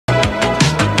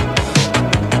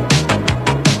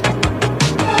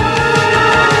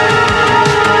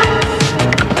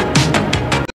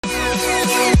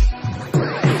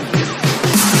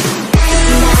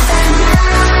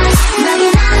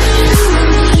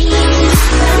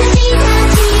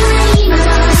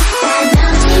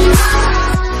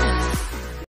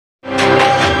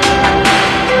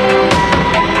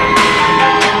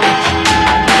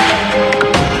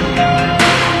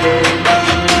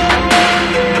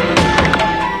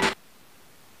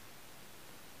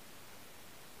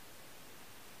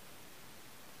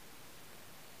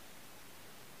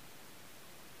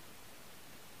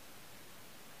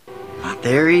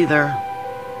there either.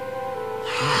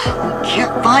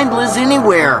 Can't find Liz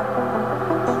anywhere.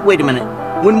 Wait a minute.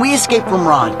 When we escaped from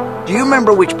Rod, do you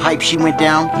remember which pipe she went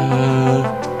down?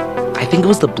 I think it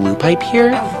was the blue pipe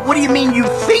here. What do you mean you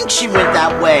think she went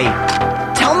that way?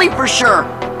 Tell me for sure.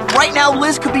 Right now,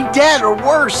 Liz could be dead or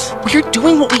worse. We're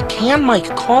doing what we can,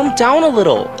 Mike. Calm down a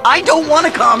little. I don't want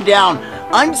to calm down.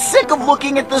 I'm sick of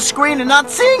looking at the screen and not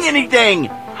seeing anything.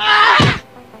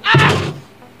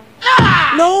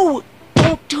 No!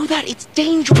 Don't do that. It's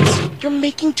dangerous. You're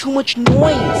making too much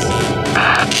noise.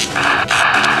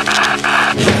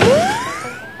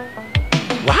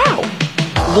 Wow!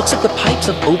 Looks like the pipes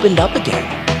have opened up again.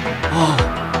 Oh.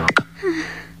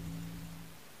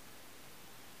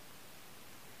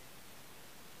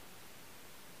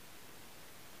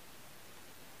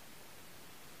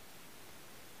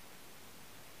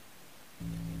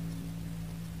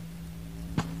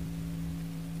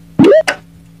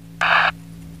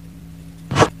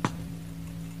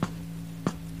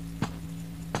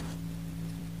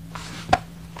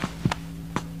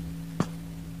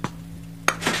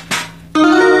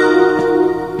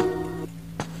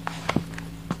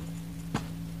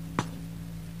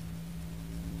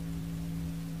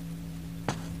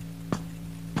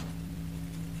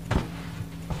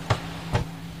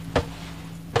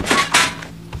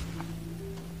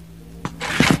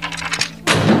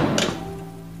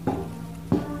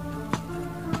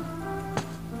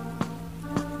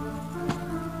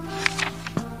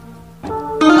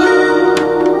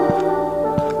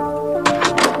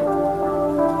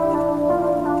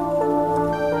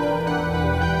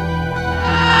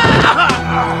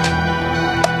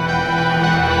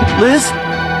 Liz?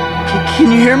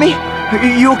 Can you hear me? Are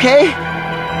you okay?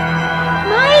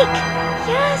 Mike!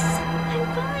 Yes, I'm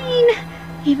fine.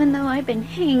 Even though I've been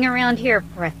hanging around here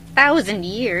for 1,000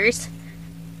 years.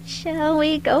 Shall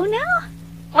we go now?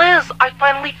 Liz, I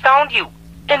finally found you.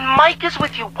 And Mike is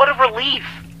with you. What a relief.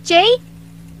 Jay?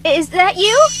 Is that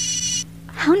you?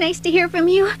 How nice to hear from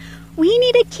you. We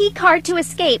need a key card to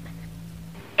escape.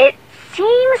 It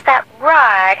seems that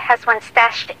Rod has one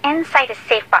stashed inside a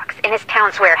safe box in his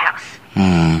town's warehouse.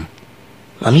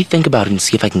 Let me think about it and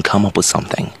see if I can come up with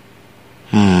something.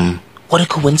 What a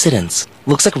coincidence.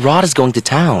 Looks like Rod is going to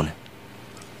town.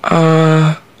 Ouch!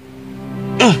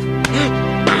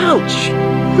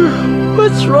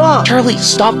 What's wrong? Charlie,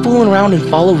 stop fooling around and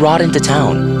follow Rod into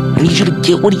town. I need you to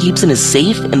get what he keeps in his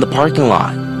safe in the parking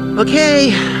lot.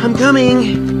 Okay, I'm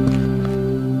coming.